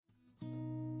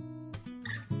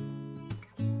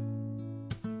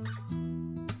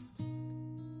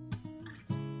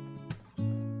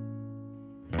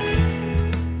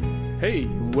Hey,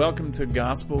 welcome to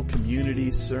Gospel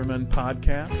Community Sermon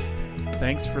Podcast.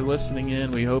 Thanks for listening in.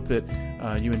 We hope that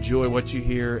you enjoy what you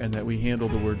hear and that we handle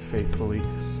the word faithfully.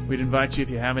 We'd invite you,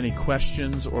 if you have any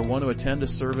questions or want to attend a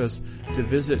service, to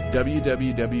visit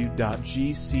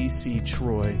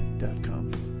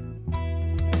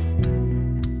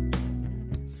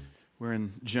www.gcctroy.com. We're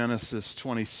in Genesis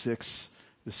 26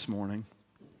 this morning.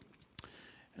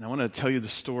 And I want to tell you the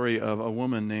story of a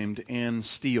woman named Anne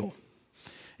Steele.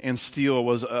 Anne Steele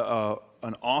was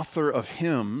an author of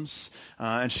hymns,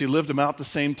 and she lived about the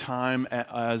same time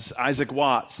as Isaac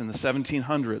Watts in the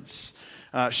 1700s.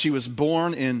 She was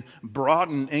born in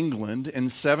Broughton, England in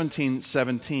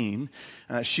 1717.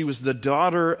 She was the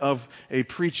daughter of a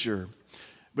preacher,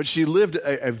 but she lived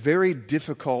a very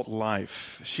difficult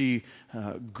life. She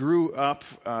grew up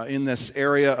in this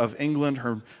area of England.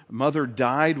 Her mother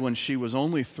died when she was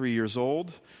only 3 years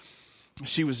old.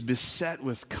 She was beset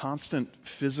with constant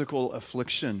physical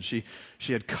affliction. She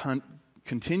had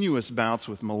continuous bouts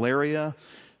with malaria,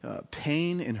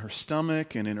 pain in her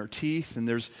stomach and in her teeth, and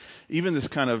there's even this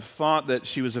kind of thought that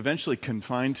she was eventually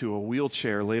confined to a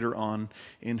wheelchair later on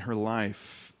in her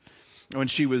life. When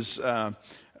she was of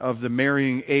the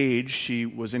marrying age, she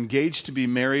was engaged to be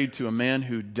married to a man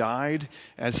who died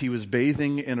as he was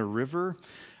bathing in a river,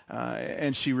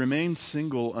 and she remained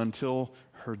single until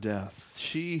her death.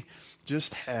 She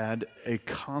just had a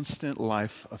constant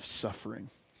life of suffering.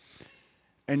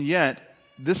 And yet,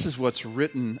 this is what's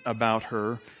written about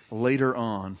her later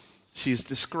on. She's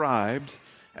described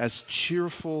as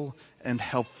cheerful and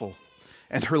helpful,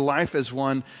 and her life as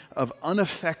one of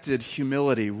unaffected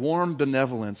humility, warm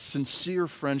benevolence, sincere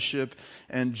friendship,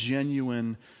 and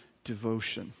genuine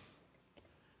devotion.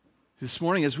 This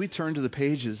morning, as we turn to the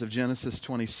pages of Genesis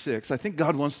 26, I think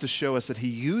God wants to show us that He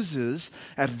uses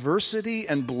adversity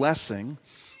and blessing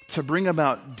to bring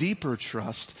about deeper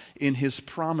trust in His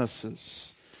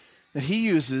promises. That He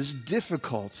uses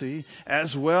difficulty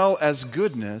as well as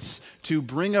goodness to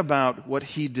bring about what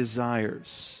He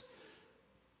desires.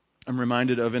 I'm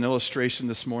reminded of an illustration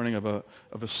this morning of a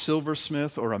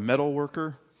silversmith or a metal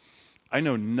worker. I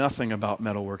know nothing about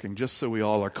metalworking, just so we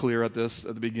all are clear at this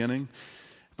at the beginning.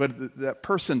 But that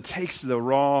person takes the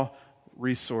raw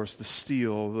resource, the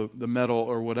steel, the metal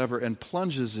or whatever, and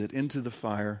plunges it into the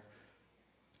fire.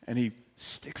 And he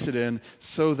sticks it in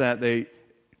so that it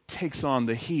takes on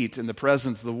the heat and the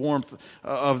presence, the warmth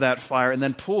of that fire, and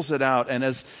then pulls it out. And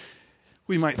as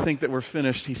we might think that we're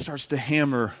finished, he starts to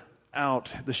hammer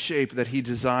out the shape that he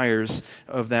desires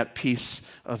of that piece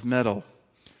of metal.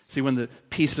 See, when the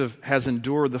piece has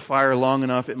endured the fire long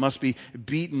enough, it must be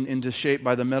beaten into shape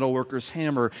by the metalworker's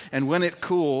hammer. And when it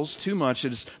cools too much,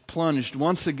 it is plunged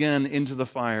once again into the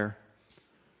fire.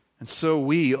 And so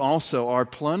we also are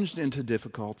plunged into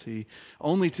difficulty,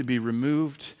 only to be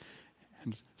removed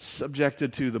and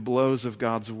subjected to the blows of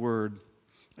God's word,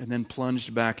 and then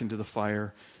plunged back into the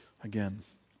fire again.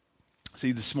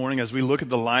 See, this morning, as we look at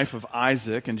the life of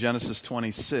Isaac in Genesis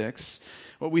 26,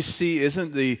 what we see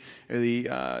isn't the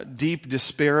deep,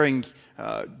 despairing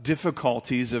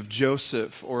difficulties of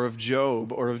Joseph or of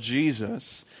Job or of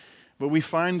Jesus, but we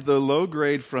find the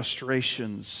low-grade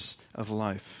frustrations of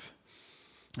life.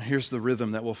 Here's the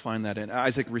rhythm that we'll find that in.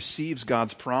 Isaac receives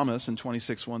God's promise in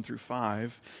 26, 1 through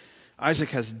 5. Isaac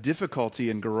has difficulty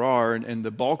in Gerar in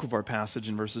the bulk of our passage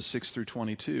in verses 6 through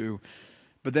 22.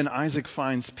 But then Isaac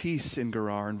finds peace in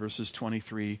Gerar in verses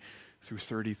 23 through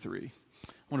 33.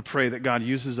 I want to pray that God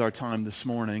uses our time this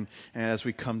morning as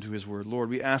we come to His Word. Lord,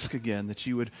 we ask again that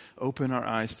You would open our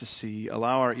eyes to see,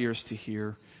 allow our ears to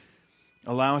hear,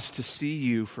 allow us to see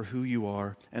You for who You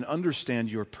are, and understand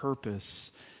Your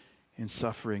purpose in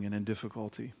suffering and in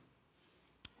difficulty.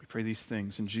 We pray these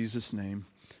things in Jesus' name.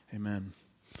 Amen.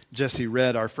 Jesse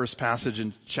read our first passage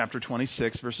in chapter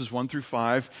 26, verses 1 through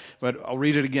 5, but I'll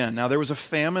read it again. Now there was a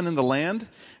famine in the land,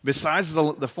 besides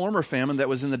the former famine that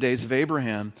was in the days of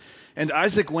Abraham. And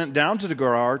Isaac went down to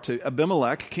Gerar to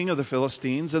Abimelech, king of the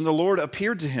Philistines, and the Lord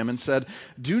appeared to him and said,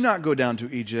 "Do not go down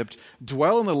to Egypt.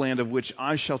 Dwell in the land of which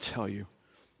I shall tell you.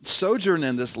 Sojourn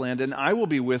in this land, and I will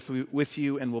be with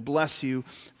you and will bless you.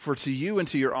 For to you and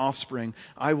to your offspring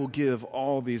I will give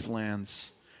all these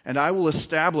lands. And I will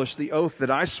establish the oath that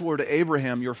I swore to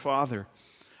Abraham your father.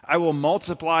 I will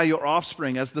multiply your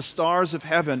offspring as the stars of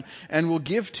heaven, and will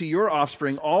give to your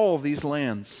offspring all these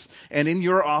lands. And in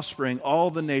your offspring all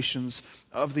the nations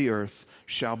of the earth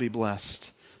shall be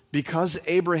blessed. Because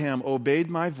Abraham obeyed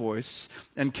my voice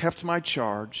and kept my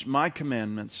charge, my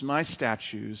commandments, my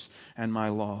statutes, and my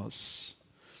laws."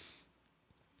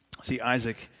 See,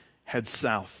 Isaac heads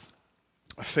south.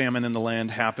 A famine in the land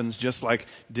happens just like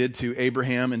did to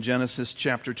Abraham in Genesis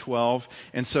chapter 12.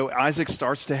 And so Isaac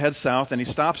starts to head south, and he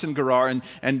stops in Gerar,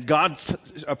 and God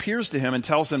appears to him and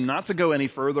tells him not to go any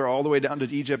further all the way down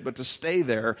to Egypt, but to stay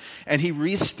there. And he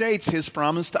restates his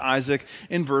promise to Isaac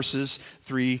in verses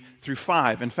 3 through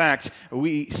 5. In fact,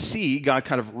 we see God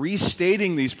kind of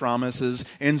restating these promises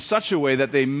in such a way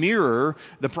that they mirror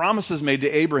the promises made to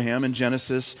Abraham in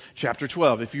Genesis chapter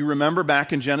 12. If you remember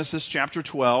back in Genesis chapter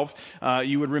 12,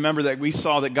 you would remember that we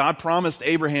saw that God promised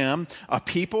Abraham a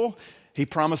people, he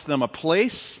promised them a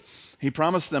place, he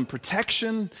promised them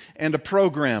protection, and a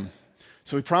program.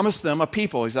 So he promised them a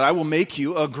people. He said, I will make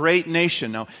you a great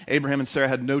nation. Now, Abraham and Sarah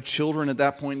had no children at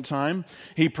that point in time.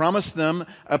 He promised them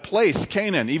a place,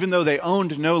 Canaan. Even though they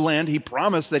owned no land, he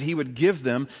promised that he would give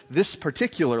them this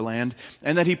particular land,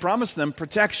 and that he promised them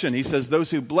protection. He says,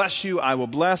 those who bless you, I will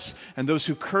bless, and those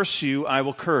who curse you, I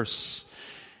will curse.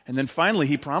 And then finally,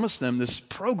 he promised them this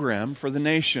program for the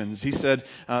nations. He said,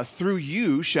 through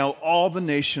you shall all the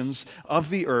nations of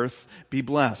the earth be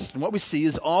blessed. And what we see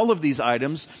is all of these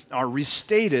items are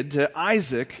restated to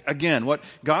Isaac. Again, what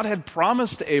God had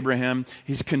promised to Abraham,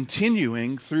 he's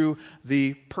continuing through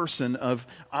the person of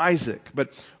Isaac.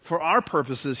 But for our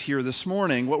purposes here this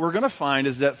morning, what we're going to find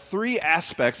is that three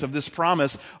aspects of this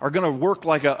promise are going to work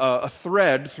like a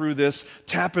thread through this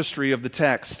tapestry of the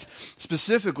text.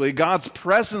 Specifically, God's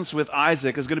presence with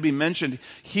Isaac is going to be mentioned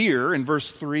here in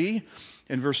verse 3,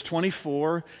 in verse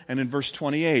 24, and in verse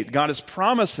 28. God is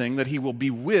promising that he will be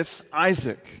with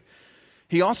Isaac.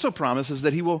 He also promises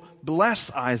that he will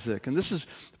bless Isaac. And this is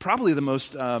probably the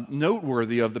most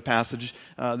noteworthy of the passage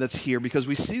that's here, because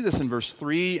we see this in verse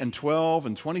 3 and 12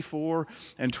 and 24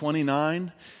 and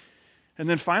 29. And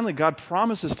then finally, God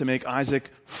promises to make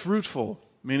Isaac fruitful,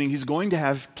 meaning he's going to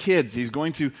have kids. He's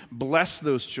going to bless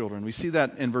those children. We see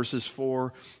that in verses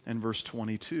 4 and verse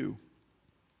 22.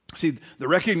 See, the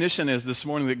recognition is this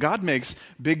morning that God makes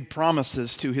big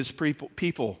promises to his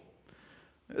people.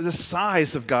 The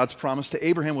size of God's promise to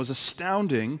Abraham was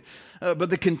astounding, but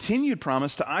the continued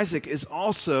promise to Isaac is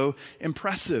also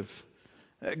impressive.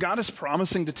 God is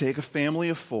promising to take a family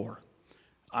of 4,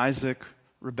 Isaac,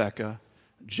 Rebekah,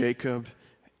 Jacob,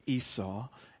 Esau,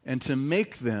 and to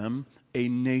make them a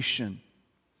nation.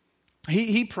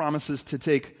 He promises to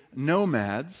take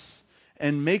nomads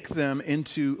and make them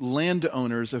into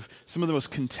landowners of some of the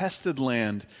most contested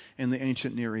land in the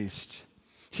ancient Near East.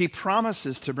 He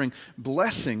promises to bring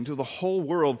blessing to the whole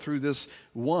world through this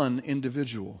one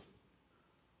individual.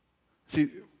 See,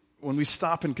 when we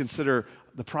stop and consider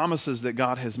the promises that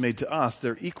God has made to us,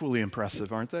 they're equally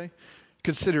impressive, aren't they?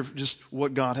 Consider just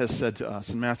what God has said to us.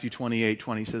 In Matthew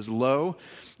 28:20, he says, Lo,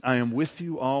 I am with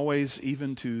you always,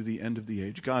 even to the end of the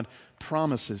age. God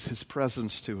promises his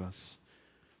presence to us.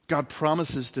 God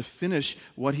promises to finish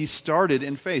what he started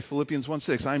in faith. Philippians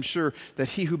 1:6, I am sure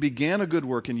that he who began a good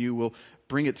work in you will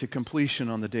bring it to completion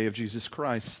on the day of Jesus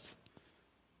Christ.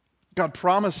 God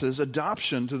promises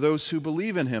adoption to those who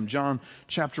believe in him. John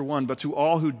chapter 1, but to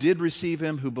all who did receive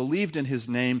him, who believed in his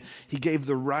name, he gave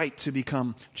the right to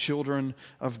become children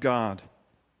of God.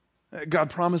 God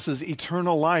promises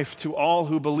eternal life to all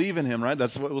who believe in him, right?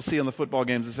 That's what we'll see on the football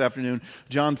games this afternoon.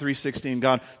 John 3:16,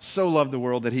 God so loved the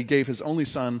world that he gave his only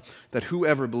son, that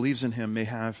whoever believes in him may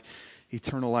have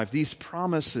eternal life. These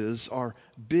promises are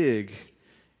big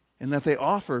in that they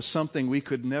offer something we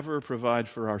could never provide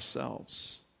for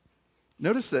ourselves.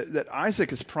 Notice that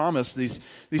Isaac is promised these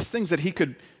things that he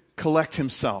could collect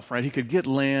himself, right? He could get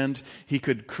land, he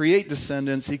could create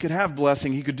descendants, he could have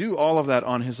blessing, he could do all of that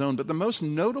on his own. But the most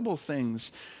notable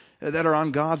things that are on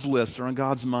God's list or on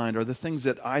God's mind are the things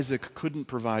that Isaac couldn't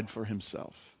provide for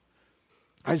himself.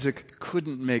 Isaac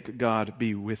couldn't make God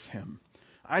be with him.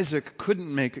 Isaac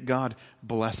couldn't make God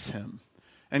bless him.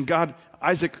 And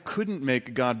Isaac couldn't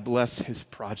make God bless his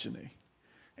progeny.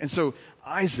 And so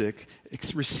Isaac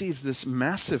receives this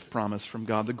massive promise from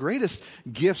God. The greatest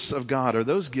gifts of God are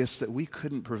those gifts that we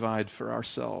couldn't provide for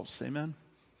ourselves. Amen?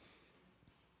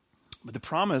 But the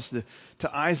promise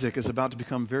to Isaac is about to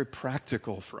become very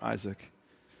practical for Isaac.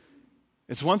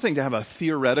 It's one thing to have a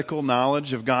theoretical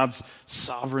knowledge of God's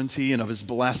sovereignty and of his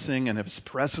blessing and of his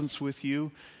presence with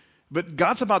you. But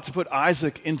God's about to put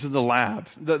Isaac into the lab.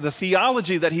 The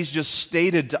theology that he's just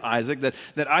stated to Isaac,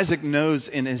 that Isaac knows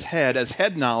in his head, as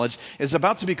head knowledge, is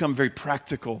about to become very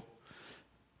practical.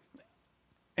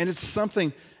 And it's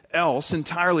something else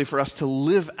entirely for us to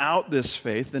live out this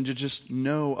faith than to just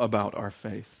know about our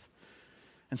faith.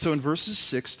 And so in verses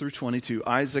 6 through 22,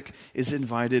 Isaac is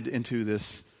invited into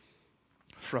this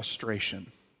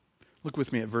frustration. Look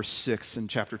with me at verse 6 in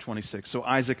chapter 26. So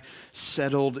Isaac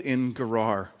settled in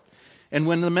Gerar. And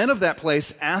when the men of that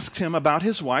place asked him about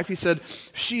his wife, he said,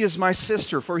 "She is my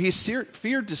sister." For he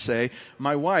feared to say,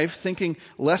 "My wife," thinking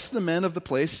lest the men of the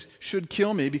place should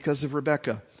kill me because of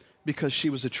Rebekah, because she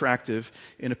was attractive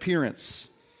in appearance.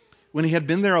 When he had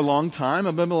been there a long time,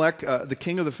 Abimelech, the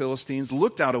king of the Philistines,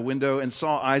 looked out a window and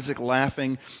saw Isaac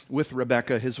laughing with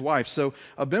Rebekah, his wife. So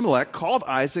Abimelech called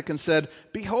Isaac and said,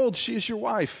 "Behold, she is your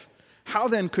wife. How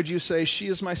then could you say, 'She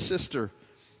is my sister'?"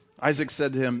 Isaac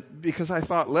said to him, "Because I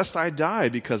thought, lest I die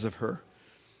because of her."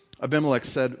 Abimelech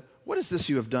said, "What is this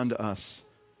you have done to us?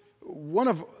 One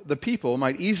of the people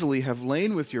might easily have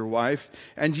lain with your wife,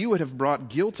 and you would have brought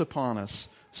guilt upon us."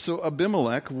 So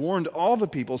Abimelech warned all the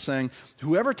people, saying,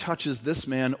 "Whoever touches this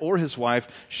man or his wife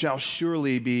shall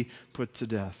surely be put to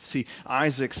death." See,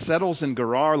 Isaac settles in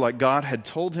Gerar like God had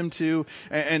told him to,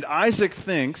 and Isaac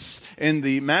thinks, in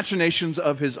the machinations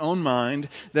of his own mind,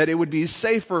 that it would be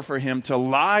safer for him to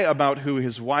lie about who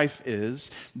his wife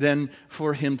is than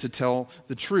for him to tell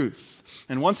the truth.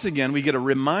 And once again, we get a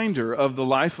reminder of the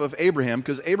life of Abraham,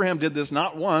 because Abraham did this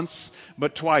not once,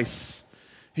 but twice.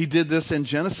 He did this in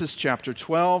Genesis chapter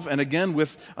 12, and again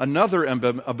with another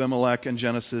Abimelech in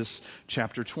Genesis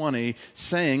chapter 20,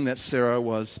 saying that Sarah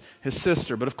was his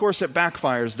sister. But of course it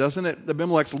backfires, doesn't it?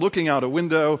 Abimelech's looking out a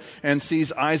window and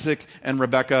sees Isaac and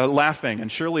Rebekah laughing.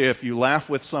 And surely if you laugh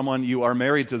with someone, you are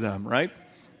married to them, right?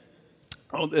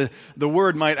 Oh, the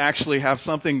word might actually have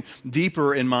something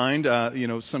deeper in mind,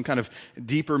 some kind of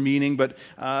deeper meaning. But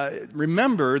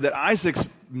remember that Isaac's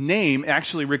name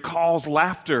actually recalls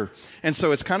laughter. And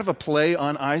so it's kind of a play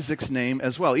on Isaac's name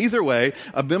as well. Either way,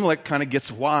 Abimelech kind of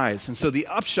gets wise. And so the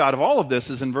upshot of all of this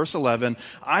is in verse 11,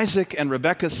 Isaac and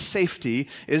Rebekah's safety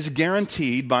is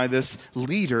guaranteed by this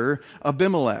leader,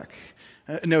 Abimelech.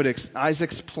 Notice,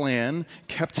 Isaac's plan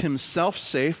kept himself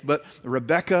safe, but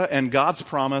Rebekah and God's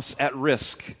promise at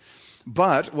risk.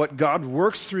 But what God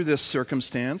works through this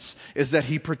circumstance is that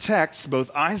he protects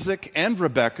both Isaac and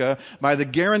Rebekah by the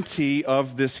guarantee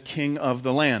of this king of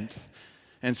the land.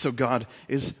 And so God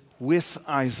is with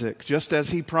Isaac, just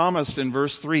as he promised in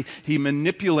verse 3. He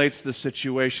manipulates the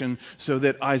situation so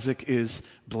that Isaac is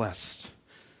blessed.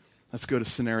 Let's go to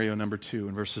scenario number 2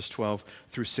 in verses 12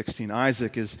 through 16.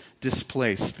 Isaac is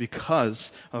displaced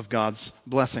because of God's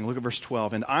blessing. Look at verse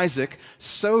 12. "And Isaac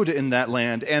sowed in that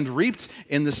land and reaped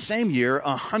in the same year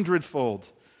 100-fold.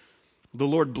 The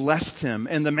Lord blessed him,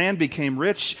 and the man became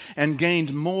rich and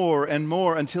gained more and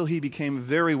more until he became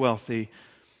very wealthy.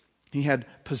 He had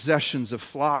possessions of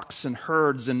flocks and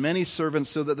herds and many servants,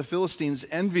 so that the Philistines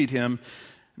envied him.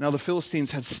 Now the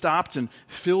Philistines had stopped and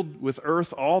filled with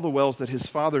earth all the wells that his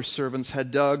father's servants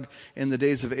had dug in the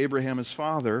days of Abraham his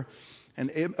father. And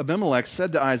Abimelech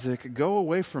said to Isaac, 'Go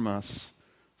away from us,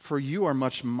 for you are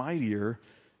much mightier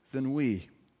than we.'"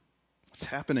 What's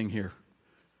happening here?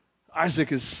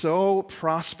 Isaac is so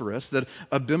prosperous that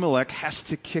Abimelech has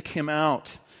to kick him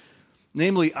out.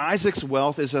 Namely, Isaac's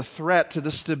wealth is a threat to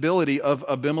the stability of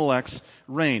Abimelech's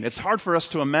reign. It's hard for us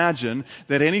to imagine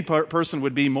that any person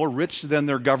would be more rich than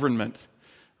their government,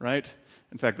 right?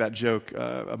 In fact, that joke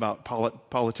about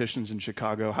politicians in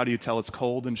Chicago, how do you tell it's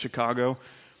cold in Chicago?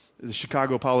 The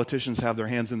Chicago politicians have their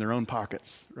hands in their own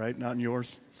pockets, right? Not in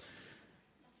yours.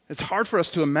 It's hard for us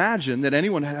to imagine that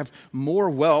anyone would have more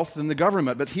wealth than the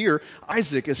government. But here,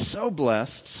 Isaac is so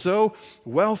blessed, so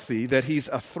wealthy, that he's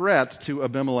a threat to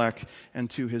Abimelech and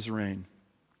to his reign.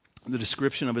 The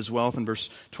description of his wealth in verse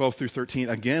 12 through 13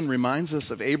 again reminds us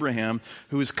of Abraham,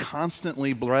 who is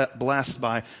constantly blessed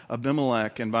by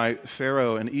Abimelech and by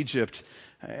Pharaoh and Egypt.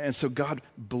 And so God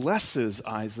blesses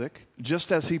Isaac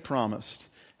just as he promised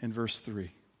in verse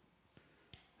 3.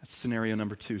 That's scenario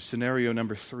number 2. Scenario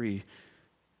number 3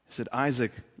 is that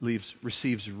Isaac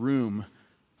receives room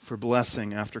for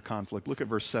blessing after conflict. Look at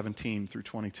verse 17 through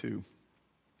 22.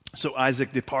 "So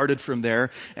Isaac departed from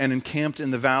there and encamped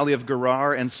in the valley of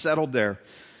Gerar and settled there.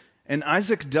 And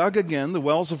Isaac dug again the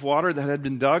wells of water that had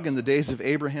been dug in the days of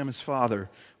Abraham his father,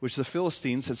 which the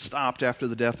Philistines had stopped after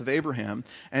the death of Abraham,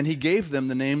 and he gave them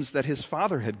the names that his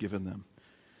father had given them.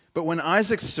 But when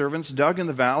Isaac's servants dug in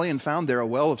the valley and found there a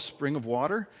well of spring of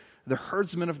water, the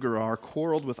herdsmen of Gerar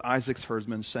quarreled with Isaac's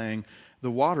herdsmen, saying,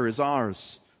 'The water is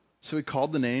ours.' So he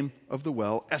called the name of the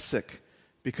well Esek,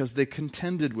 because they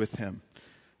contended with him.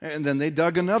 And then they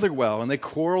dug another well, and they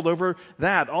quarreled over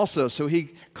that also. So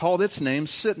he called its name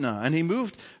Sitnah. And he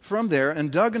moved from there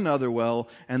and dug another well,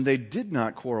 and they did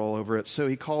not quarrel over it. So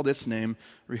he called its name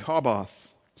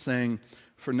Rehoboth, saying,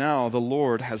 'For now the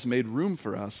Lord has made room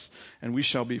for us, and we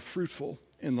shall be fruitful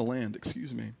in the land.'"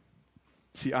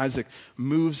 See, Isaac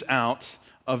moves out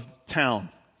of town,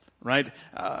 right?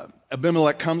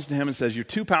 Abimelech comes to him and says, you're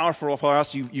too powerful for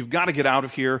us. You've got to get out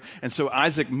of here. And so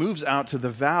Isaac moves out to the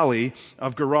valley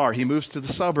of Gerar. He moves to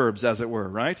the suburbs, as it were,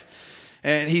 right?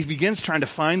 And he begins trying to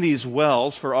find these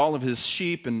wells for all of his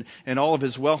sheep and all of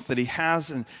his wealth that he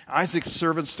has. And Isaac's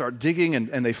servants start digging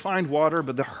and they find water,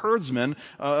 but the herdsmen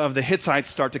of the Hittites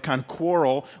start to kind of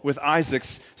quarrel with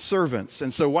Isaac's servants.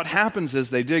 And so what happens is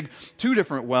they dig two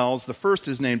different wells. The first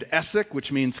is named Essek,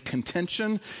 which means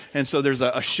contention. And so there's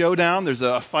a showdown. There's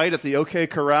a fight at the OK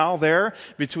Corral there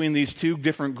between these two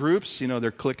different groups. They're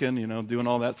clicking, doing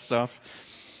all that stuff.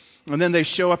 And then they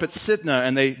show up at Sitnah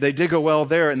and they dig a well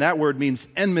there, and that word means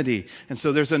enmity. And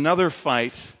so there's another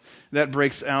fight that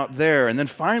breaks out there. And then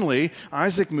finally,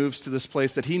 Isaac moves to this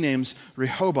place that he names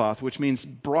Rehoboth, which means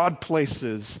broad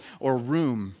places or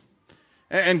room.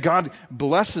 And God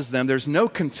blesses them. There's no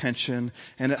contention,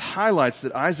 and it highlights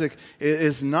that Isaac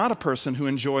is not a person who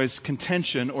enjoys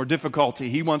contention or difficulty.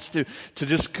 He wants to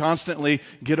just constantly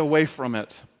get away from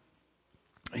it.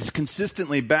 He's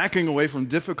consistently backing away from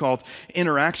difficult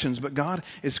interactions, but God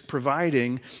is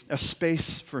providing a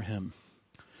space for him.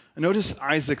 Notice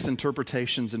Isaac's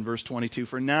interpretations in verse 22.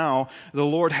 For now, the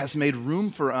Lord has made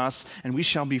room for us, and we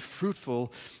shall be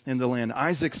fruitful in the land.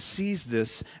 Isaac sees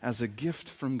this as a gift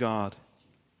from God.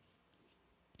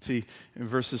 See, in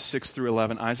verses 6 through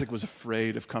 11, Isaac was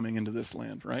afraid of coming into this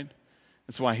land, right?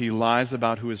 That's why he lies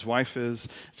about who his wife is.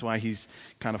 That's why he's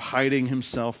kind of hiding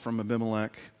himself from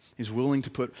Abimelech. He's willing to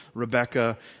put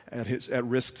Rebekah at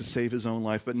risk to save his own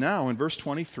life. But now, in verse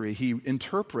 23, he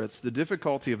interprets the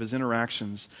difficulty of his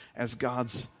interactions as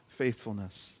God's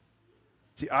faithfulness.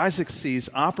 See, Isaac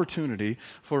sees opportunity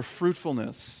for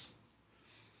fruitfulness.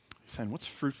 He's saying, what's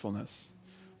fruitfulness?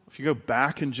 If you go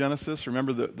back in Genesis,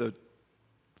 remember the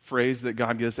phrase that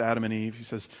God gives Adam and Eve. He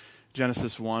says,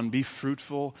 Genesis 1, be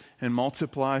fruitful and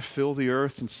multiply, fill the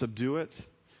earth and subdue it.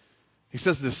 He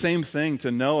says the same thing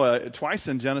to Noah twice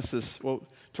in Genesis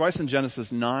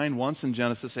 9, once in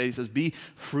Genesis 8. He says, be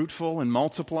fruitful and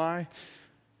multiply.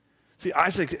 See,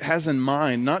 Isaac has in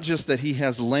mind not just that he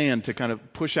has land to kind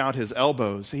of push out his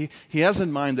elbows. He has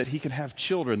in mind that he can have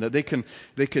children, that they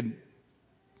could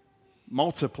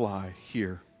multiply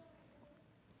here.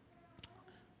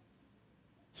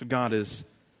 So God is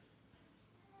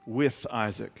with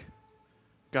Isaac.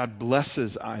 God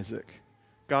blesses Isaac.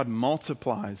 God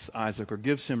multiplies Isaac or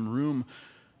gives him room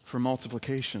for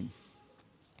multiplication.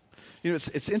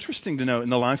 It's interesting to note in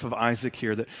the life of Isaac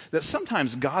here that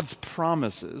sometimes God's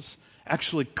promises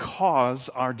actually cause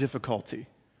our difficulty.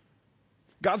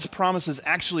 God's promises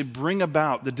actually bring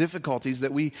about the difficulties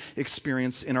that we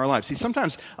experience in our lives. See,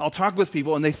 sometimes I'll talk with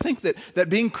people and they think that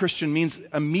being Christian means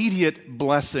immediate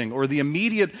blessing or the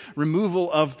immediate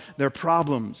removal of their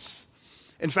problems.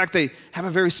 In fact, they have a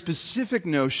very specific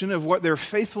notion of what their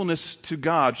faithfulness to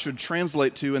God should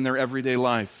translate to in their everyday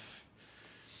life.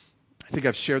 I think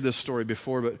I've shared this story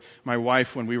before, but my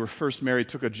wife, when we were first married,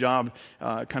 took a job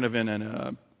kind of in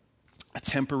a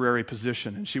temporary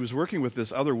position. And she was working with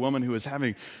this other woman who was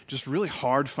having just really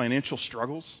hard financial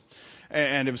struggles.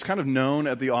 And it was kind of known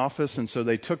at the office, and so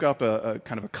they took up a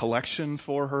kind of a collection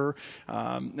for her.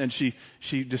 And she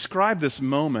described this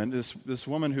moment, this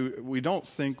woman who we don't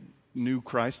think knew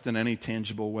Christ in any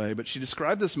tangible way, but she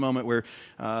described this moment where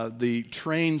the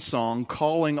train song,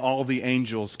 Calling All the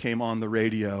Angels, came on the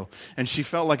radio, and she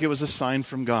felt like it was a sign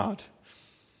from God.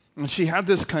 And she had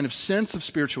this kind of sense of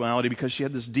spirituality because she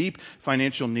had this deep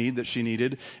financial need that she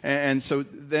needed. And so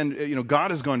then,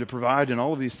 God is going to provide and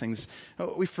all of these things.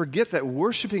 We forget that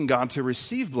worshiping God to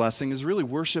receive blessing is really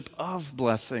worship of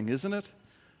blessing, isn't it?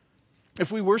 If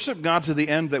we worship God to the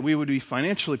end that we would be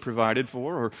financially provided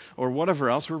for or whatever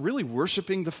else, we're really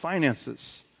worshiping the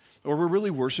finances, or we're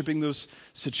really worshiping those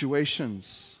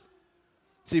situations.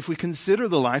 See, if we consider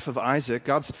the life of Isaac,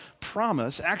 God's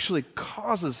promise actually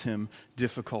causes him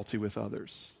difficulty with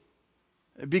others.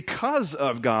 Because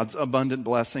of God's abundant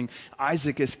blessing,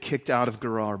 Isaac is kicked out of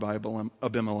Gerar by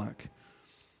Abimelech.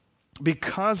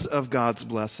 Because of God's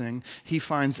blessing, he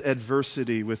finds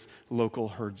adversity with local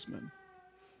herdsmen.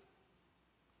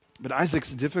 But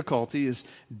Isaac's difficulty is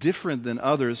different than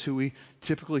others who we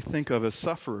typically think of as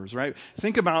sufferers, right?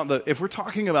 Think about if we're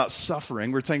talking about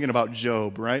suffering, we're thinking about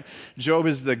Job, right? Job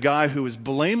is the guy who is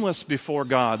blameless before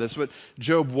God. That's what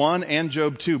Job 1 and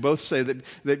Job 2 both say,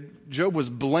 that Job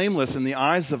was blameless in the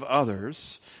eyes of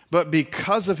others, but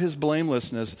because of his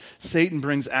blamelessness, Satan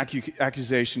brings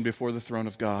accusation before the throne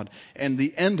of God. And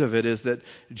the end of it is that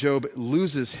Job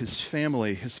loses his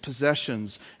family, his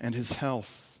possessions, and his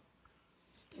health.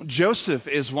 Joseph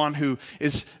is one who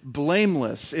is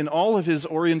blameless in all of his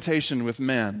orientation with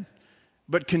men,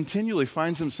 but continually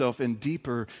finds himself in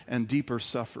deeper and deeper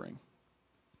suffering.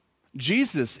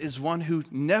 Jesus is one who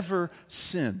never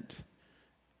sinned,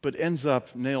 but ends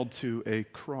up nailed to a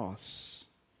cross.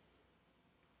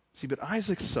 See, but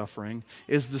Isaac's suffering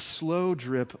is the slow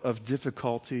drip of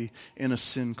difficulty in a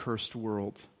sin-cursed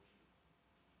world.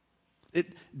 It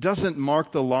doesn't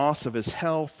mark the loss of his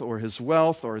health or his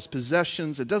wealth or his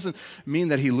possessions. It doesn't mean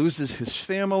that he loses his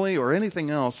family or anything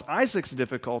else. Isaac's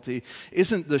difficulty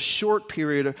isn't the short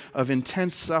period of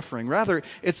intense suffering. Rather,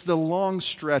 it's the long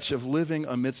stretch of living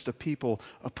amidst a people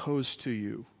opposed to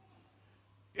you.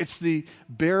 It's the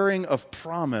bearing of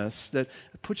promise that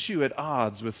puts you at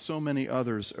odds with so many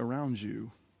others around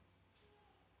you.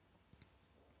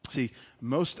 See,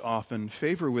 most often,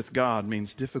 favor with God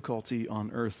means difficulty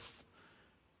on earth.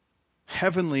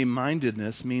 Heavenly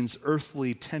mindedness means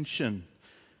earthly tension.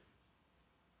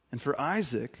 And for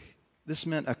Isaac, this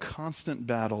meant a constant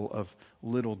battle of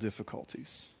little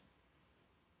difficulties.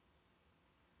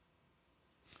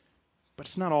 But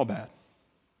it's not all bad.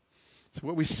 So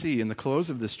what we see in the close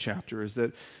of this chapter is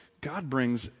that God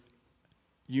brings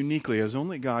uniquely, as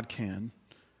only God can,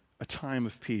 a time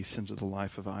of peace into the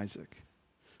life of Isaac.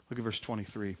 Look at verse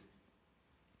 23.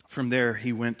 From there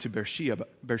he went to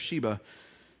Beersheba,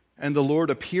 and the Lord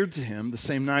appeared to him the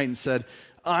same night and said,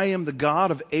 I am the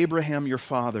God of Abraham your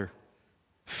father.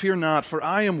 Fear not, for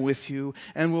I am with you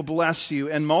and will bless you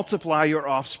and multiply your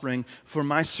offspring for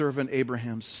my servant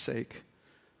Abraham's sake.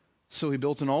 So he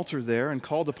built an altar there and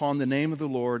called upon the name of the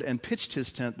Lord and pitched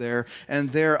his tent there, and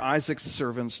there Isaac's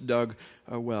servants dug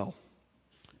a well.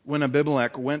 When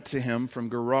Abimelech went to him from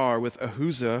Gerar with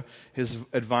Ahuzah, his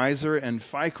advisor, and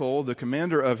Phicol, the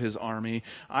commander of his army,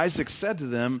 Isaac said to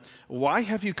them, Why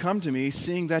have you come to me,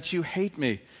 seeing that you hate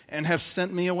me and have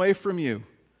sent me away from you?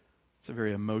 It's a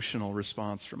very emotional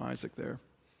response from Isaac there.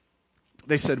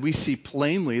 They said, We see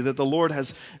plainly that the Lord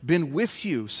has been with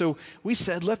you. So we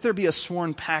said, Let there be a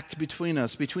sworn pact between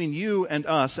us, between you and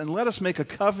us, and let us make a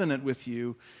covenant with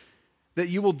you, that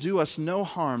you will do us no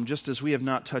harm, just as we have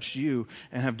not touched you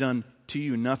and have done to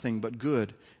you nothing but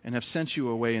good, and have sent you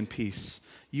away in peace.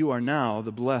 You are now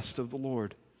the blessed of the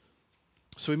Lord.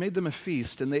 So he made them a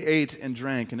feast, and they ate and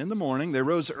drank. And in the morning they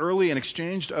rose early and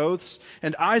exchanged oaths,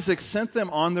 and Isaac sent them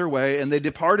on their way, and they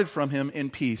departed from him in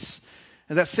peace.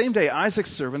 And that same day Isaac's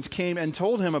servants came and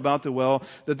told him about the well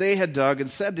that they had dug,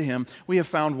 and said to him, We have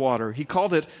found water. He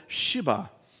called it Sheba.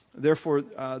 Therefore,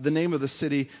 the name of the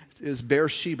city is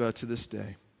Beersheba to this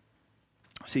day.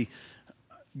 See,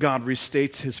 God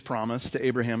restates his promise to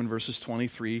Abraham in verses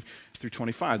 23 through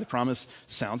 25. The promise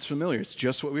sounds familiar. It's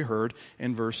just what we heard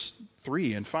in verse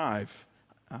 3 and 5.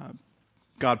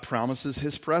 God promises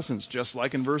his presence, just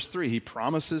like in verse 3. He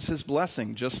promises his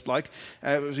blessing, just like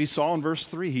as we saw in verse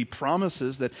 3. He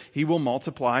promises that he will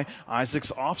multiply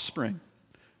Isaac's offspring.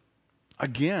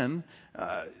 Again,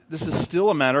 this is still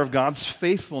a matter of God's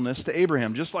faithfulness to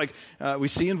Abraham. Just like we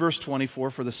see in verse 24,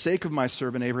 for the sake of my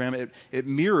servant Abraham, it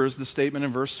mirrors the statement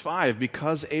in verse 5,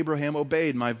 because Abraham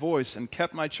obeyed my voice and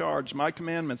kept my charge, my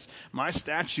commandments, my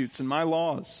statutes, and my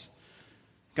laws.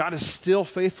 God is still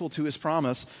faithful to his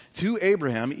promise to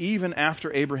Abraham, even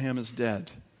after Abraham is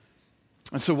dead.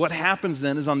 And so what happens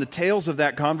then is, on the tails of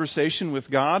that conversation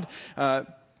with God,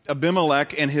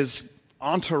 Abimelech and his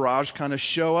entourage kind of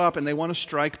show up, and they want to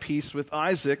strike peace with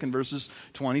Isaac in verses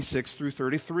 26 through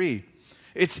 33.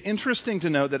 It's interesting to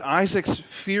note that Isaac's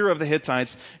fear of the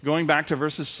Hittites, going back to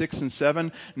verses 6 and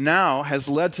 7, now has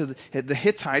led to the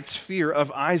Hittites' fear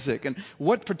of Isaac. And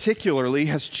what particularly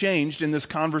has changed in this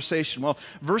conversation? Well,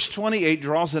 verse 28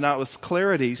 draws it out with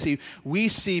clarity. See, we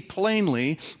see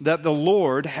plainly that the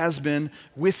Lord has been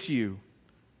with you.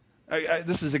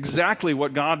 This is exactly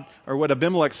what what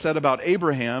Abimelech said about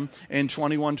Abraham in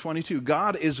 21:22.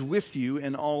 God is with you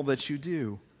in all that you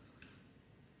do.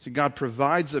 So God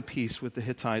provides a peace with the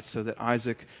Hittites so that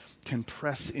Isaac can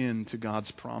press into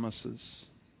God's promises.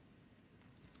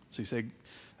 So you say,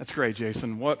 that's great,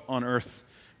 Jason. What on earth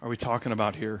are we talking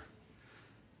about here?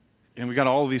 And we've got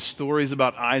all of these stories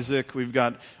about Isaac. We've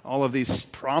got all of these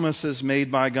promises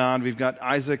made by God. We've got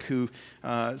Isaac who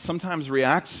sometimes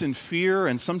reacts in fear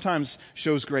and sometimes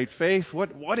shows great faith.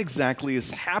 What exactly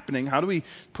is happening? How do we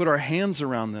put our hands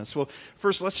around this? Well,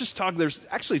 first, let's just talk. There's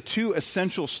actually two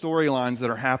essential storylines that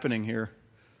are happening here.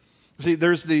 See,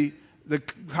 there's the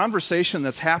conversation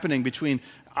that's happening between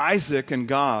Isaac and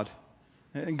God.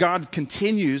 And God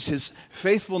continues his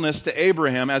faithfulness to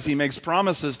Abraham as he makes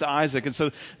promises to Isaac. And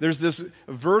so there's this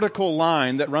vertical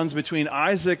line that runs between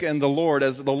Isaac and the Lord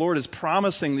as the Lord is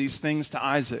promising these things to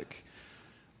Isaac.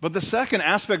 But the second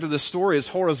aspect of this story is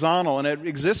horizontal, and it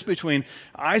exists between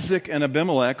Isaac and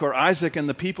Abimelech, or Isaac and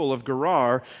the people of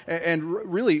Gerar.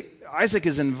 And really, Isaac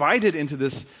is invited into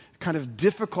this kind of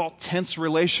difficult, tense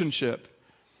relationship.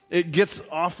 It gets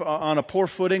off on a poor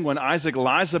footing when Isaac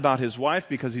lies about his wife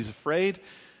because he's afraid.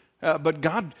 But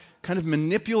God kind of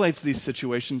manipulates these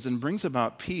situations and brings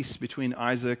about peace between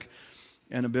Isaac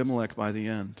and Abimelech by the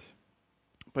end.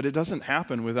 But it doesn't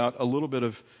happen without a little bit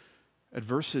of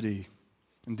adversity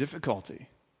and difficulty.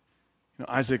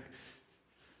 Isaac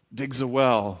digs a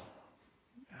well.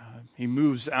 He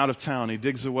moves out of town. He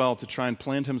digs a well to try and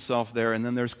plant himself there, and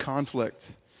then there's conflict.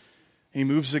 He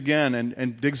moves again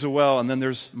and digs a well, and then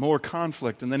there's more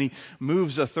conflict. And then he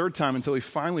moves a third time until he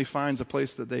finally finds a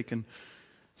place that they can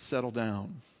settle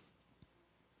down.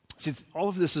 See, all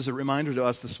of this is a reminder to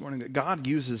us this morning that God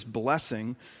uses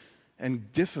blessing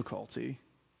and difficulty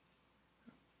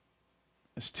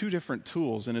as two different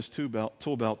tools in his tool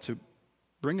belt to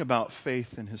bring about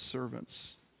faith in his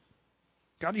servants.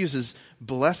 God uses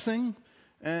blessing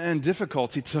and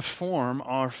difficulty to form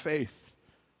our faith.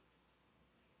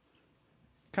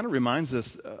 Kind of reminds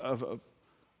us of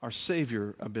our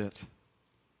Savior a bit.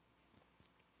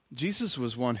 Jesus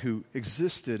was one who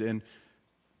existed in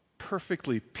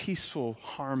perfectly peaceful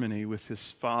harmony with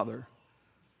his Father.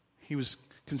 He was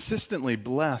consistently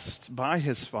blessed by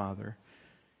his Father,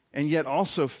 and yet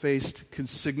also faced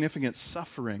significant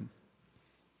suffering.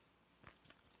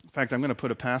 In fact, I'm going to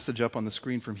put a passage up on the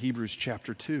screen from Hebrews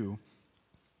chapter 2,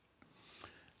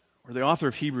 where the author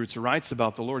of Hebrews writes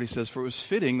about the Lord. He says, "For it was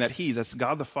fitting that he," that's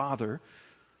God the Father,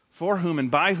 "for whom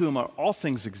and by whom all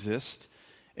things exist,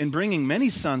 in bringing many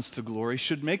sons to glory,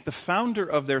 should make the founder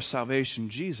of their salvation,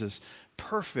 Jesus,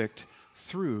 perfect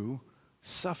through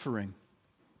suffering."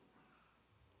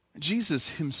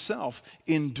 Jesus himself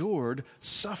endured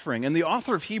suffering. And the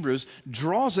author of Hebrews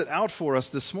draws it out for us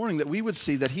this morning that we would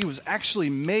see that he was actually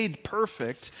made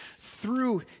perfect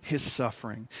through his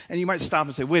suffering. And you might stop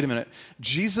and say, wait a minute,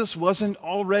 Jesus wasn't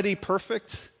already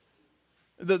perfect?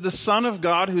 The Son of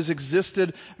God who's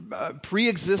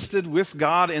pre-existed with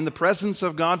God in the presence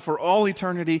of God for all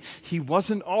eternity, he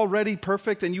wasn't already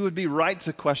perfect? And you would be right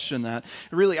to question that.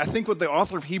 Really, I think what the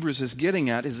author of Hebrews is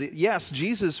getting at is that, yes,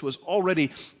 Jesus was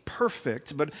already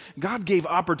perfect, but God gave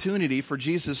opportunity for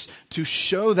Jesus to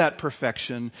show that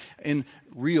perfection in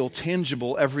real,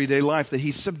 tangible, everyday life, that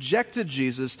he subjected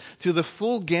Jesus to the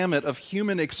full gamut of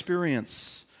human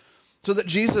experience, so that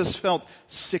Jesus felt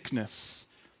sickness.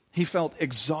 He felt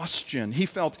exhaustion. He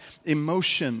felt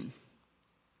emotion.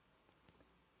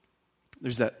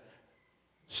 There's that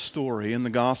story in the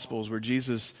Gospels where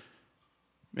Jesus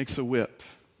makes a whip.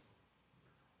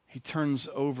 He turns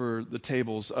over the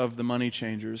tables of the money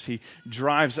changers. He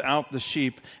drives out the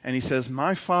sheep, and he says,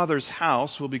 "My Father's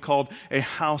house will be called a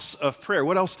house of prayer."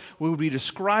 What else would we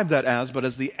describe that as but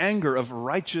as the anger of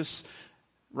righteousness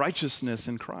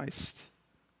in Christ?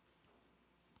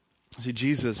 See,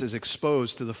 Jesus is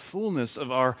exposed to the fullness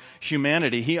of our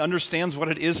humanity. He understands what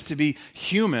it is to be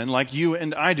human like you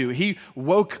and I do. He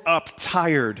woke up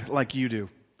tired like you do.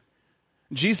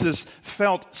 Jesus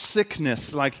felt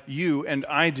sickness like you and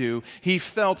I do. He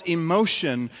felt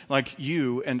emotion like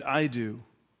you and I do.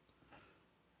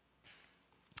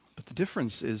 But the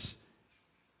difference is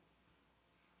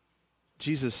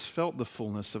Jesus felt the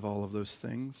fullness of all of those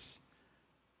things,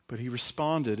 but he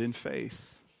responded in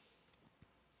faith.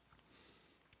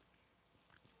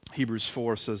 Hebrews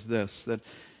 4 says this, that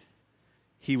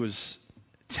he was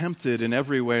tempted in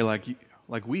every way like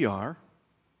we are,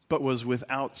 but was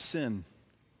without sin.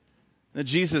 That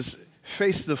Jesus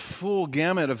faced the full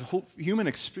gamut of human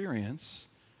experience,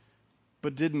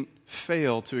 but didn't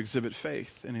fail to exhibit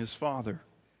faith in his Father.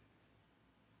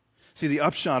 See, the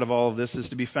upshot of all of this is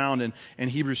to be found in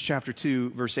Hebrews chapter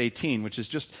 2, verse 18, which is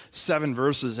just 7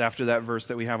 verses after that verse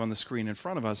that we have on the screen in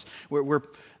front of us, where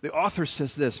the author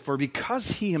says this, "For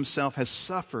because he himself has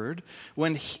suffered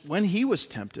when he was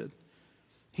tempted,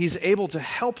 he's able to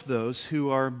help those who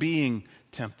are being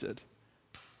tempted."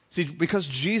 See, because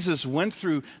Jesus went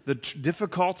through the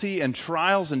difficulty and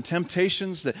trials and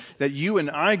temptations that you and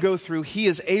I go through, he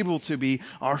is able to be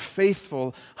our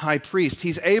faithful high priest.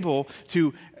 He's able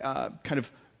to kind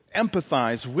of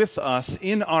empathize with us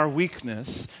in our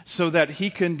weakness so that he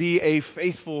can be a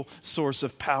faithful source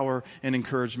of power and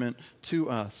encouragement to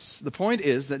us. The point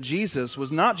is that Jesus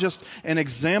was not just an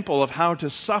example of how to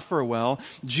suffer well.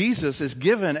 Jesus is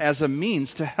given as a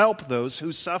means to help those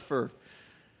who suffer.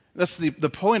 That's the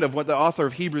point of what the author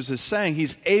of Hebrews is saying.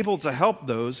 He's able to help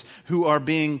those who are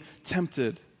being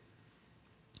tempted.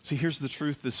 See, here's the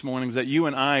truth this morning, is that you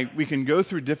and I, we can go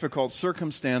through difficult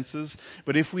circumstances,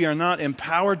 but if we are not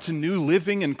empowered to new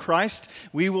living in Christ,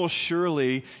 we will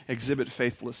surely exhibit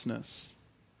faithlessness.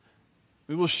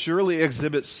 We will surely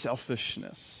exhibit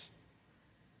selfishness.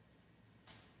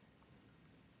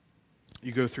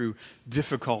 You go through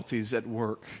difficulties at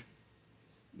work.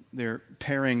 They're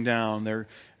paring down, they're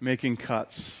making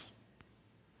cuts.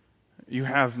 You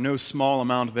have no small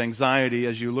amount of anxiety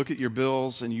as you look at your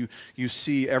bills and you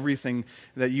see everything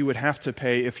that you would have to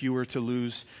pay if you were to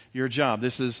lose your job.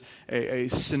 This is a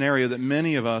scenario that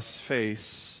many of us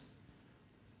face.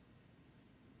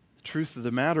 The truth of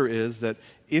the matter is that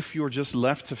if you're just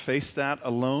left to face that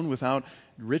alone without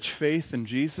rich faith in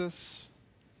Jesus,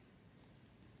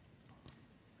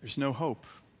 there's no hope.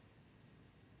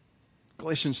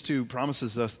 Galatians 2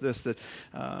 promises us this,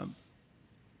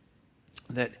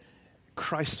 that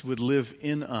Christ would live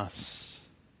in us,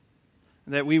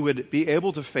 that we would be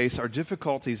able to face our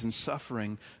difficulties and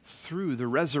suffering through the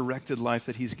resurrected life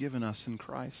that He's given us in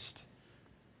Christ.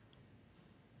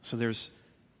 So there's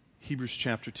Hebrews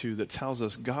chapter 2 that tells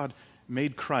us God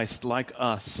made Christ like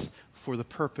us for the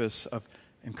purpose of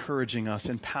encouraging us,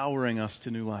 empowering us to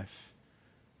new life.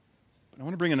 But I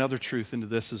want to bring another truth into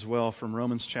this as well from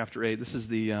Romans chapter 8. This is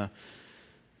the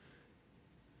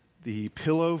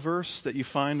pillow verse that you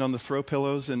find on the throw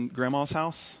pillows in grandma's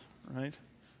house, right?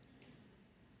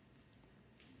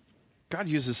 God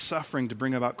uses suffering to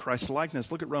bring about Christ's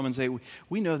likeness. Look at Romans 8.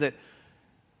 We know that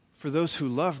for those who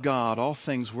love God, all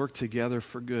things work together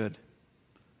for good,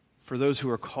 for those who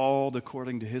are called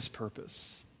according to His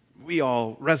purpose. We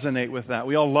all resonate with that.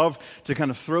 We all love to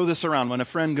kind of throw this around. When a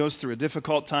friend goes through a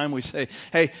difficult time, we say,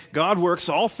 hey, God works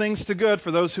all things to good for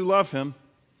those who love Him.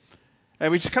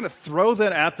 And we just kind of throw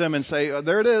that at them and say, oh,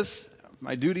 there it is.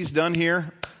 My duty's done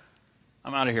here.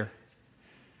 I'm out of here.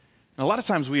 And a lot of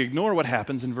times we ignore what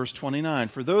happens in verse 29.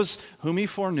 For those whom He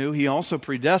foreknew, He also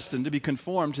predestined to be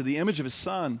conformed to the image of His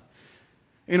Son,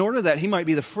 in order that He might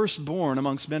be the firstborn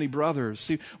amongst many brothers.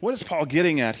 See, what is Paul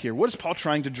getting at here? What is Paul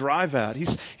trying to drive at?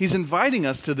 He's inviting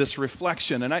us to this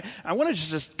reflection. And I want to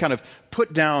just kind of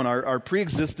put down our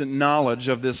pre-existent knowledge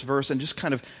of this verse and just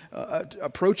kind of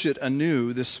approach it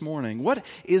anew this morning. What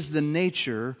is the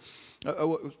nature,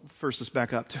 first let's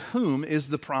back up, to whom is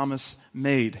the promise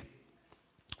made?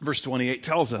 Verse 28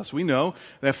 tells us, we know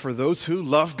that for those who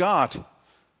love God.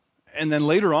 And then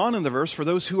later on in the verse, for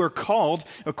those who are called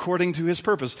according to His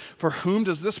purpose. For whom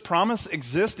does this promise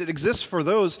exist? It exists for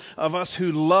those of us who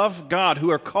love God,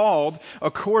 who are called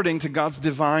according to God's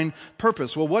divine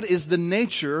purpose. Well, what is the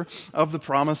nature of the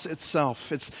promise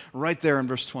itself? It's right there in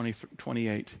verse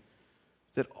 28.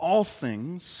 That all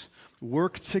things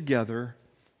work together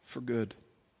for good.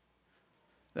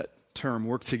 That term,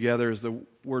 work together, is the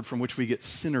word from which we get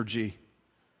synergy.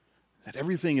 That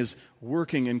everything is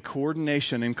working in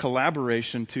coordination, in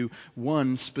collaboration to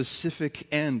one specific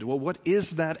end. Well, what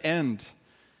is that end?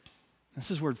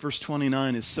 This is where verse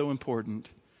 29 is so important.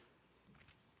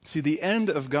 See, the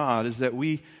end of God is that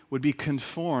we would be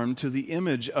conformed to the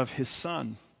image of His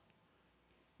Son.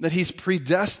 That He's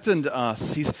predestined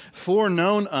us, He's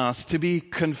foreknown us to be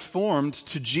conformed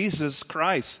to Jesus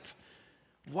Christ.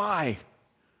 Why?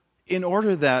 In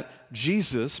order that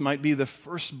Jesus might be the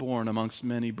firstborn amongst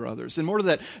many brothers, in order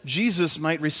that Jesus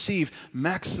might receive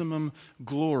maximum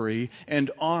glory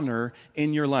and honor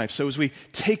in your life. So as we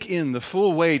take in the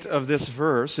full weight of this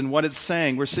verse and what it's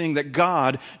saying, we're seeing that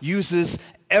God uses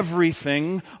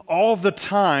everything all the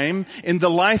time in the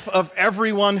life of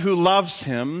everyone who loves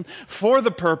Him for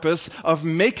the purpose of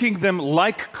making them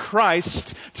like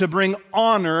Christ, to bring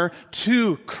honor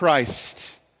to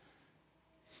Christ.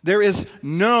 There is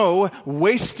no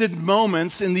wasted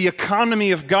moments in the economy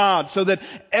of God, so that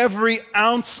every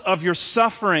ounce of your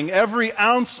suffering, every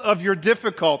ounce of your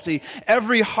difficulty,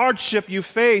 every hardship you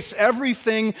face,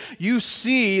 everything you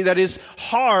see that is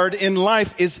hard in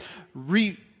life is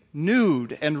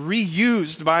renewed and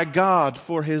reused by God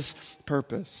for His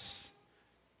purpose.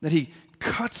 That He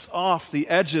cuts off the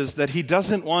edges that He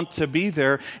doesn't want to be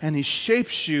there, and He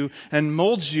shapes you and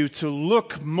molds you to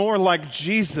look more like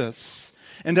Jesus.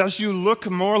 And as you look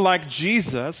more like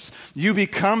Jesus, you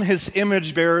become His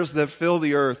image bearers that fill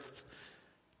the earth.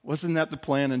 Wasn't that the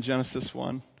plan in Genesis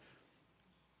 1?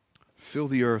 Fill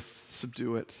the earth,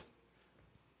 subdue it.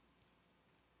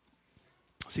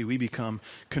 See, we become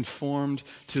conformed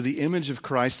to the image of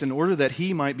Christ in order that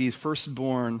He might be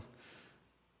firstborn.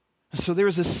 So there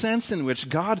is a sense in which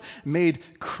God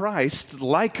made Christ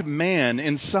like man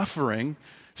in suffering,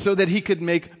 so that He could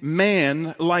make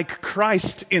man like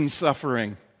Christ in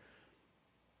suffering.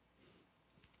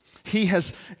 He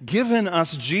has given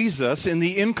us Jesus in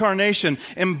the incarnation,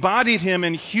 embodied him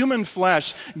in human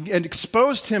flesh, and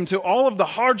exposed him to all of the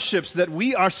hardships that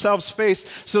we ourselves face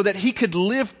so that he could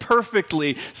live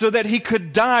perfectly, so that he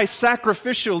could die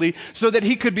sacrificially, so that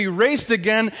he could be raised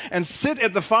again and sit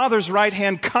at the Father's right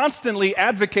hand, constantly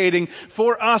advocating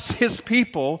for us, his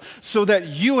people, so that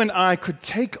you and I could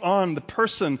take on the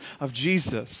person of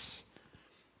Jesus,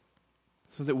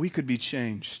 so that we could be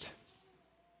changed.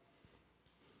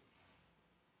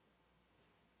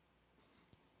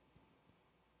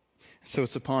 So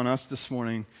it's upon us this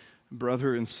morning,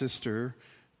 brother and sister,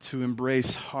 to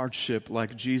embrace hardship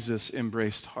like Jesus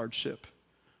embraced hardship.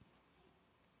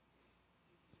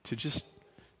 To just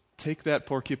take that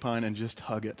porcupine and just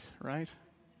hug it, right?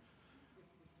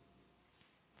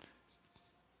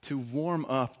 To warm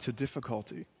up to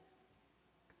difficulty.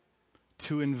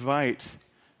 To invite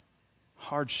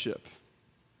hardship.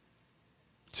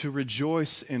 To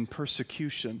rejoice in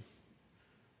persecution.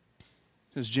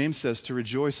 As James says, to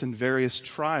rejoice in various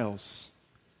trials.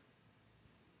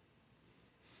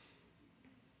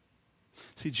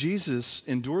 See, Jesus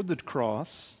endured the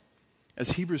cross,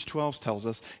 as Hebrews 12 tells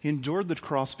us, he endured the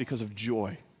cross because of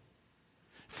joy.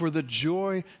 For the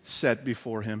joy set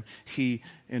before him, he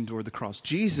endured the cross.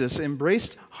 Jesus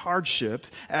embraced hardship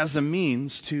as a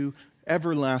means to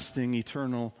everlasting,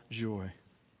 eternal joy.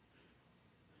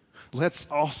 Let's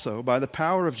also, by the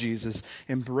power of Jesus,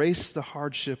 embrace the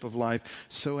hardship of life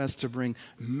so as to bring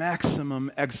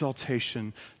maximum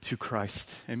exaltation to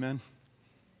Christ. Amen?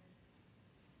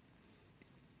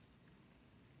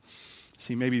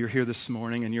 See, maybe you're here this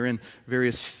morning and you're in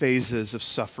various phases of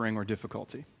suffering or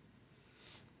difficulty.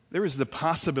 There is the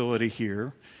possibility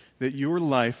here that your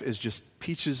life is just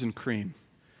peaches and cream.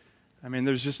 I mean,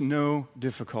 there's just no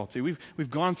difficulty.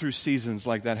 We've gone through seasons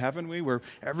like that, haven't we, where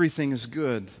everything is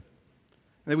good.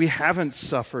 That we haven't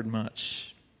suffered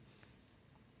much.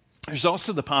 There's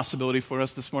also the possibility for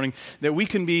us this morning that we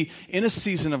can be in a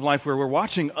season of life where we're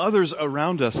watching others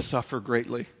around us suffer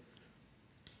greatly.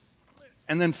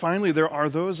 And then finally, there are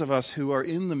those of us who are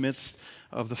in the midst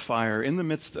of the fire, in the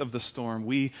midst of the storm.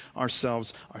 We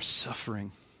ourselves are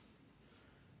suffering.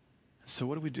 So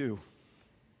what do?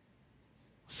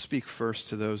 Speak first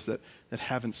to those that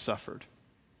haven't suffered.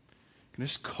 Can I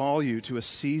just call you to a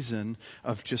season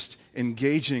of just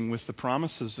engaging with the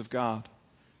promises of God?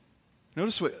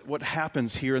 Notice what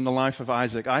happens here in the life of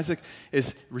Isaac. Isaac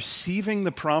is receiving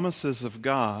the promises of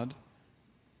God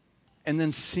and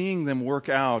then seeing them work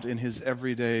out in his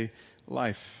everyday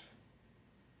life.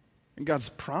 And God's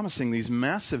promising these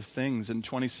massive things in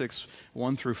 26,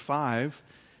 1 through 5.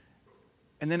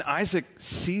 And then Isaac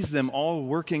sees them all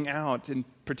working out in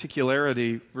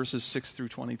particularity, verses 6 through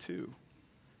 22.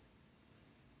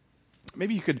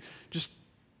 Maybe you could just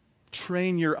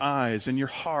train your eyes and your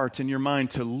heart and your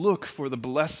mind to look for the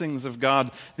blessings of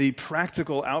God, the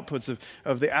practical outputs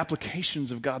of the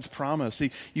applications of God's promise.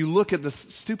 See, you look at the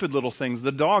stupid little things,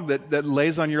 the dog that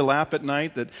lays on your lap at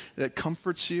night that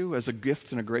comforts you as a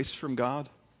gift and a grace from God.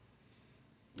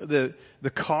 The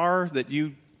car that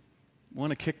you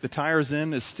want to kick the tires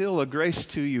in is still a grace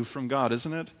to you from God,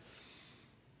 isn't it?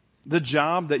 The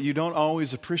job that you don't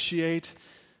always appreciate,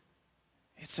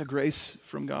 it's a grace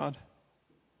from God.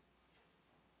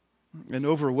 And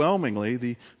overwhelmingly,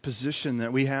 the position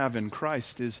that we have in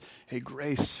Christ is a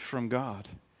grace from God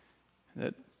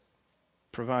that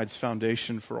provides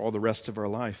foundation for all the rest of our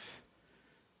life.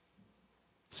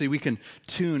 See, we can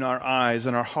tune our eyes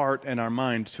and our heart and our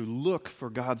mind to look for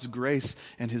God's grace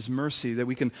and His mercy, that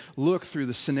we can look through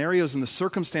the scenarios and the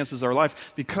circumstances of our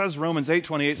life, because Romans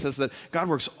 8:28 says that God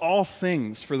works all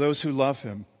things for those who love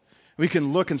Him. We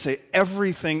can look and say,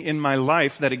 everything in my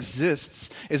life that exists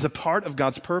is a part of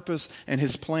God's purpose and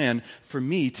His plan for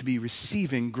me to be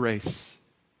receiving grace.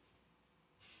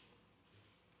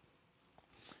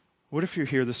 What if you're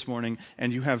here this morning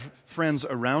and you have friends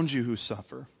around you who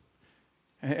suffer,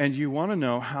 and you want to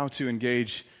know how to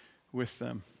engage with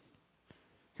them?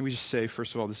 Can we just say,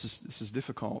 first of all, this is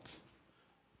difficult?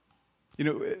 You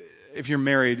know, if you're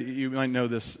married, you might know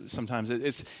this sometimes.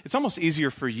 It's almost easier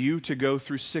for you to go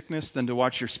through sickness than to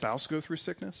watch your spouse go through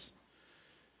sickness.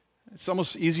 It's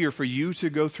almost easier for you to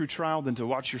go through trial than to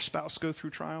watch your spouse go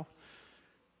through trial.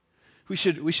 We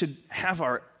should have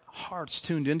our hearts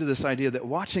tuned into this idea that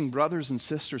watching brothers and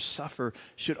sisters suffer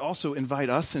should also invite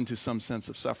us into some sense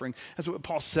of suffering. That's what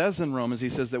Paul says in Romans. He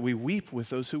says that we weep with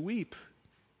those who weep.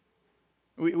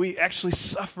 We actually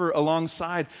suffer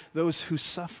alongside those who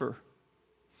suffer.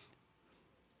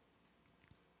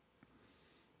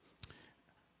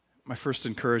 My first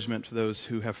encouragement to those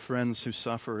who have friends who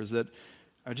suffer is that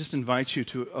I just invite you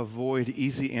to avoid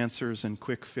easy answers and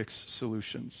quick fix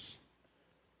solutions.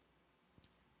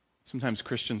 Sometimes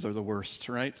Christians are the worst,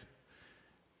 right?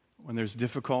 When there's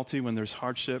difficulty, when there's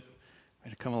hardship,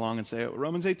 I come along and say,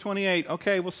 Romans 8:28,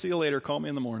 okay, we'll see you later, call me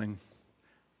in the morning.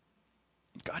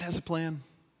 God has a plan.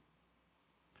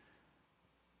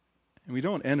 And we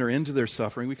don't enter into their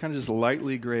suffering. We kind of just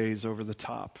lightly graze over the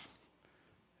top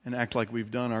and act like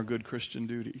we've done our good Christian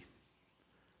duty.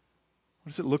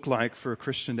 What does it look like for a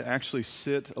Christian to actually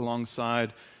sit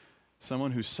alongside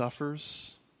someone who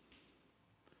suffers,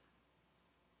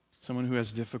 someone who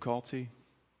has difficulty,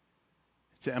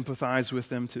 to empathize with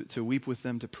them, to weep with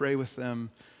them, to pray with them,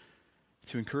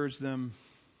 to encourage them?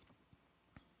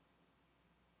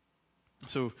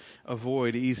 So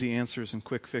avoid easy answers and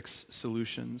quick fix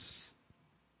solutions.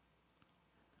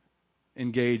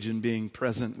 Engage in being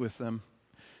present with them.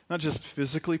 Not just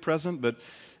physically present, but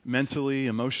mentally,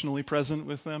 emotionally present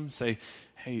with them. Say,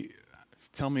 hey,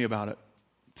 tell me about it.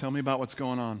 Tell me about what's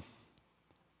going on.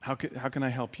 How can I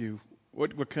help you?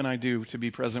 What can I do to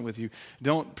be present with you?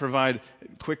 Don't provide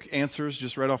quick answers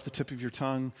just right off the tip of your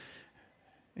tongue.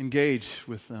 Engage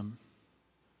with them.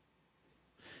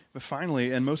 But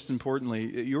finally, and most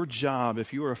importantly, your job,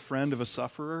 if you are a friend of a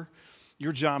sufferer,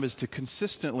 your job is to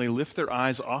consistently lift their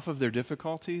eyes off of their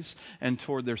difficulties and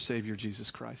toward their Savior,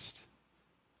 Jesus Christ.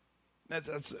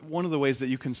 That's one of the ways that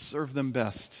you can serve them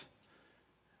best.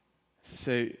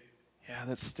 Say, yeah,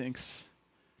 that stinks.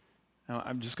 Now,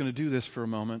 I'm just going to do this for a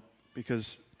moment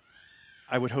because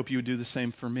I would hope you would do the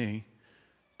same for me.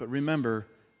 But remember,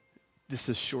 this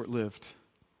is short-lived.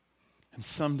 And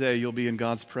someday you'll be in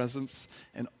God's presence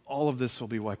and all of this will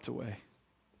be wiped away.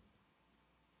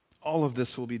 All of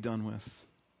this will be done with.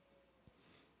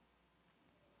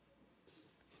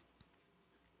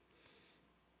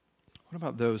 What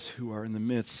about those who are in the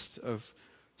midst of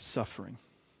suffering?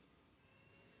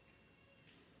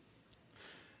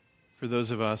 For those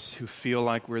of us who feel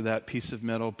like we're that piece of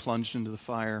metal plunged into the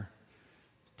fire,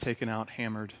 taken out,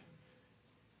 hammered,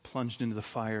 plunged into the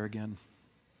fire again.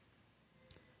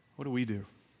 What do we do?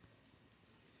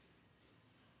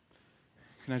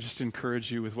 Can I just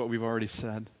encourage you with what we've already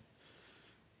said?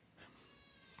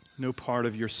 No part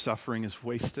of your suffering is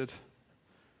wasted.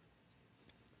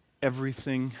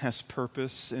 Everything has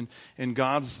purpose. And in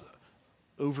God's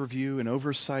overview and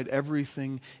oversight,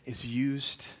 everything is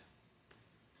used.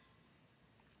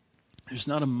 There's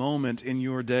not a moment in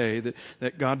your day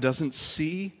that God doesn't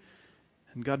see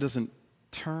and God doesn't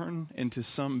turn into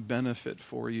some benefit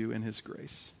for you in His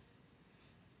grace.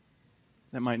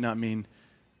 That might not mean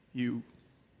you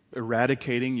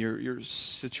eradicating your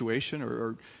situation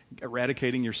or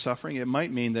eradicating your suffering. It might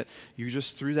mean that you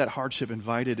just, through that hardship,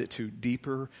 invited it to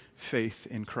deeper faith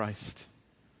in Christ.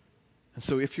 And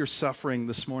so if you're suffering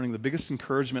this morning, the biggest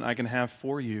encouragement I can have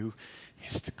for you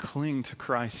is to cling to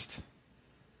Christ.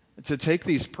 To take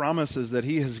these promises that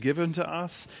He has given to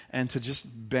us and to just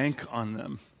bank on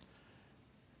them.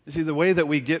 You see, the way that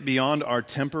we get beyond our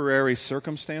temporary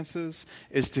circumstances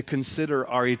is to consider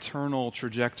our eternal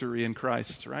trajectory in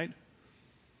Christ, right?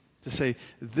 To say,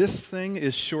 this thing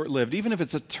is short-lived, even if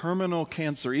it's a terminal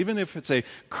cancer, even if it's a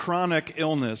chronic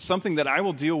illness, something that I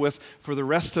will deal with for the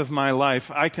rest of my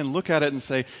life, I can look at it and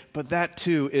say, but that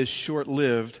too is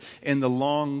short-lived in the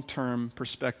long-term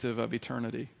perspective of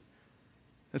eternity.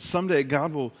 That someday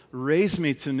God will raise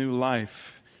me to new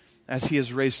life as He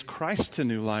has raised Christ to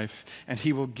new life, and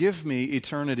He will give me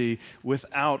eternity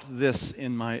without this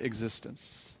in my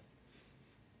existence.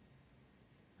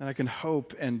 And I can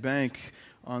hope and bank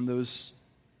on those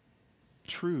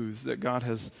truths that God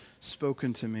has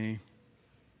spoken to me.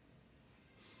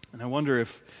 And I wonder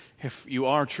if you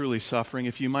are truly suffering,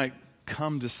 if you might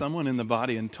come to someone in the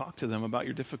body and talk to them about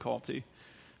your difficulty.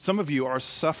 Some of you are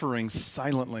suffering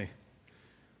silently.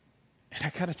 And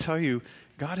I got to tell you,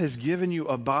 God has given you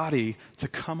a body to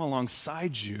come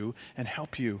alongside you and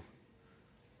help you.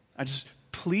 I just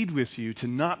plead with you to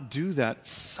not do that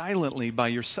silently by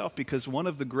yourself, because one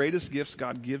of the greatest gifts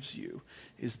God gives you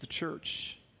is the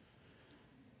church.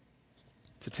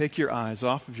 To take your eyes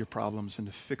off of your problems and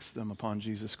to fix them upon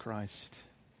Jesus Christ.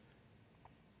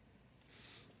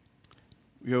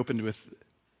 We opened with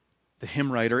the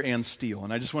hymn writer Anne Steele,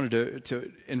 and I just wanted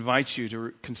to invite you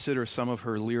to consider some of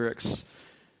her lyrics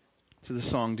to the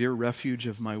song, Dear Refuge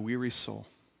of My Weary Soul.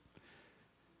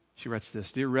 She writes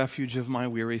this: Dear refuge of my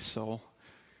weary soul,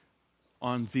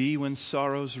 on Thee when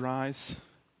sorrows rise,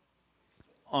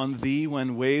 on Thee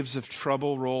when waves of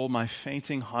trouble roll, my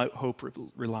fainting hope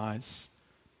relies.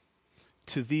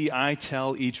 To Thee I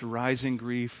tell each rising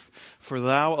grief, for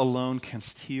Thou alone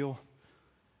canst heal.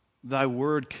 Thy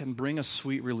word can bring a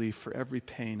sweet relief for every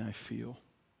pain I feel.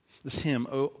 This hymn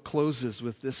closes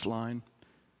with this line.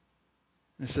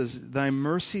 It says, "Thy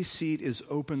mercy seat is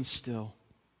open still.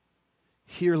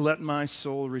 Here let my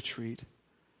soul retreat.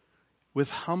 With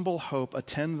humble hope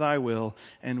attend thy will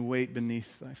and wait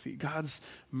beneath thy feet." God's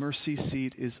mercy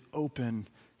seat is open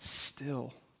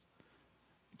still.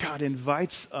 God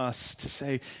invites us to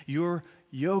say, your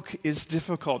yoke is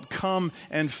difficult. Come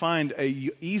and find an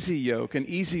easy yoke, an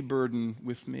easy burden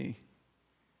with me.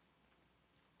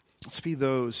 Let's be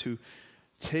those who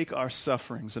take our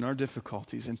sufferings and our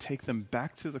difficulties and take them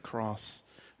back to the cross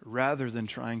rather than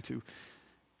trying to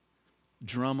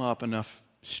drum up enough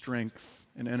strength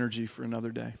and energy for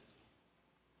another day.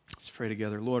 Let's pray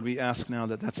together. Lord, we ask now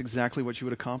that that's exactly what you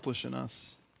would accomplish in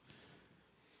us.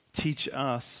 Teach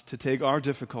us to take our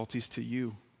difficulties to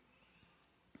you.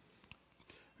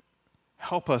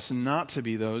 Help us not to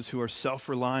be those who are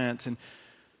self-reliant and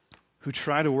who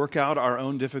try to work out our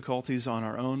own difficulties on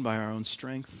our own by our own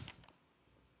strength.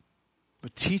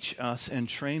 But teach us and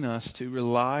train us to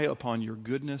rely upon your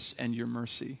goodness and your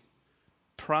mercy.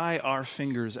 Pry our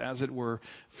fingers, as it were,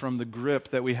 from the grip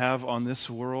that we have on this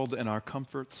world and our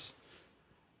comforts,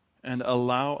 and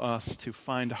allow us to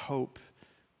find hope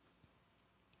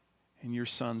in your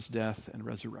Son's death and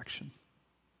resurrection.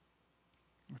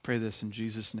 We pray this in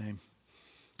Jesus' name.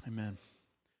 Amen.